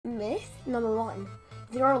number 1,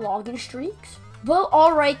 there are login streaks. Well,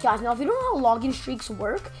 alright guys, now if you don't know how login streaks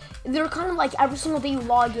work, they're kind of like every single day you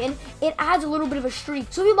log in, it adds a little bit of a streak.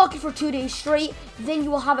 So if you log in for 2 days straight, then you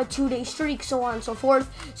will have a 2-day streak, so on and so forth.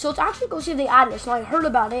 So let's actually go see if they added this. Now I heard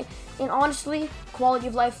about it, and honestly, quality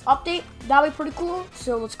of life update, that would be pretty cool.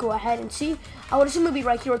 So let's go ahead and see. I would assume it'll be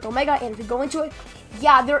right here with Omega, and if you go into it,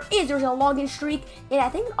 yeah, there's a login streak, and I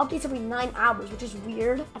think it updates every 9 hours, which is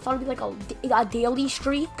weird. I thought it'd be like a daily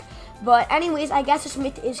streak. But anyways, I guess this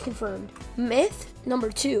myth is confirmed. Myth number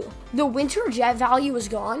 2, the winter jet value is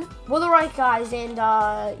gone. Well, alright guys, and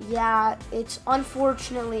yeah, it's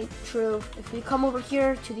unfortunately true. If we come over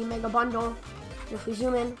here to the mega bundle, and if we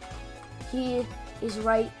zoom in, he is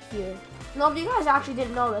right here. Now, if you guys actually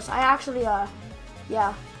didn't know this, I actually, yeah,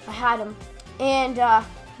 I had him. And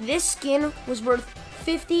this skin was worth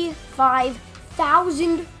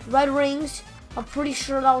 55,000 red rings. I'm pretty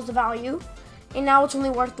sure that was the value. And now it's only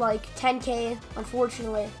worth like 10k,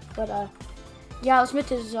 unfortunately. But yeah, this myth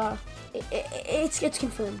is it's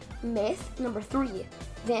confirmed. Myth number 3,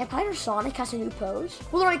 Vampire Sonic has a new pose.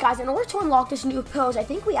 Well, alright guys, in order to unlock this new pose, I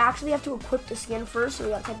think we actually have to equip the skin first. So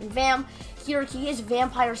we gotta type in Vam. Here he is,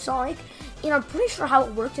 Vampire Sonic. And I'm pretty sure how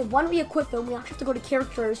it works. And when we equip him, we actually have to go to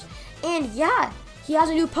characters. And yeah, he has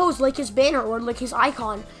a new pose, like his banner or like his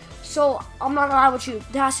icon. So, I'm not gonna lie with you,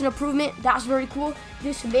 that's an improvement, that's very cool.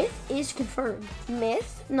 This myth is confirmed.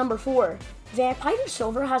 Myth number 4, Vampire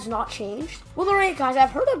Silver has not changed. Well, alright guys,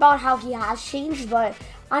 I've heard about how he has changed, but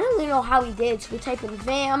I don't really know how he did. So we type in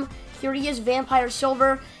Vam, here he is, Vampire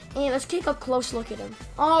Silver, and let's take a close look at him.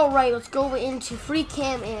 Alright, let's go into free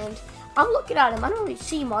cam, and I'm looking at him, I don't really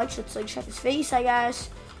see much. Let's like check his face, I guess.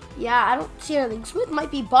 Yeah, I don't see anything. Smith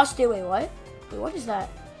might be busted. Wait, what? Wait, what is that?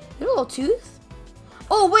 Is that a little tooth?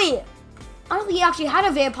 Oh, wait. I don't think he actually had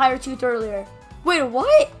a vampire tooth earlier. Wait,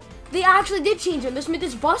 what? They actually did change him. This myth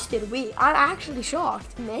is busted. Wait, I'm actually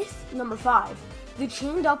shocked. Myth number 5. The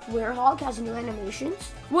chained up Werehog has new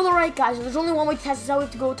animations. Well, alright guys, there's only one way to test this out. We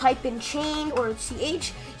have to go type in chain or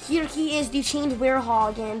CH. Here he is, the chained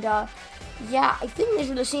Werehog. And yeah, I think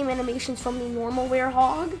these are the same animations from the normal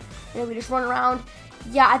Werehog. And we just run around.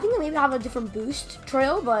 Yeah, I think they maybe have a different boost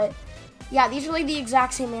trail, but yeah, these are like the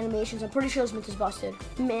exact same animations. I'm pretty sure this myth is busted.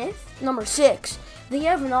 Myth number 6. They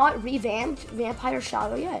have not revamped Vampire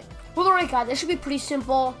Shadow yet. Well, alright guys, this should be pretty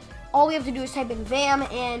simple. All we have to do is type in Vam,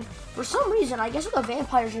 and for some reason, I guess the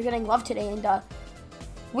vampires are getting love today, and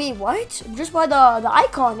wait, what? Just by the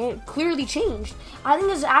icon, it clearly changed. I think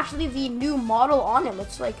this is actually the new model on him.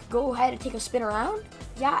 Let's like go ahead and take a spin around.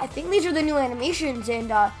 Yeah, I think these are the new animations, and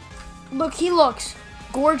look, he looks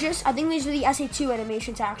gorgeous. I think these are the SA2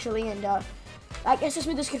 animations actually, and I guess this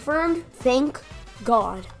myth is confirmed. Thank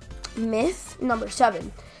God. Myth number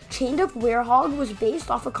 7. Chained Up Werehog was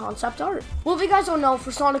based off of concept art. Well, if you guys don't know,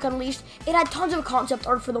 for Sonic Unleashed, it had tons of concept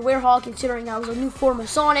art for the Werehog, considering that was a new form of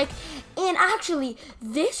Sonic. And actually,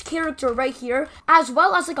 this character right here, as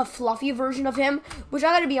well as like a fluffy version of him, which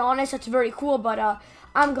I gotta be honest, that's very cool. But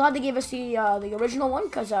I'm glad they gave us the original one,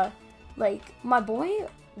 because like my boy,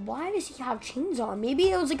 why does he have chains on? Maybe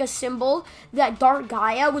it was like a symbol that Dark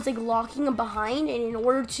Gaia was like locking him behind, and in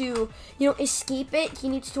order to, you know, escape it, he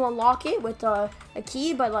needs to unlock it with a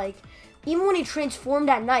key. But like, even when he transformed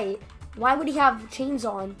at night, why would he have chains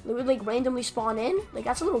on? It would like randomly spawn in. Like,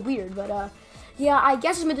 that's a little weird. But yeah, I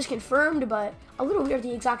guess this myth is confirmed, but a little weird at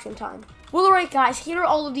the exact same time. Well, alright guys, here are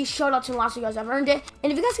all of these shoutouts and last you guys have earned it.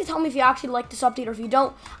 And if you guys can tell me if you actually like this update or if you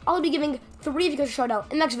don't, I'll be giving 3 of you guys a shout out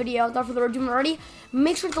in the next video. Without further ado, already,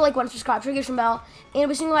 make sure to like, subscribe, trigger some bell, and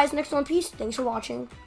we'll see you guys next one. Peace. Thanks for watching.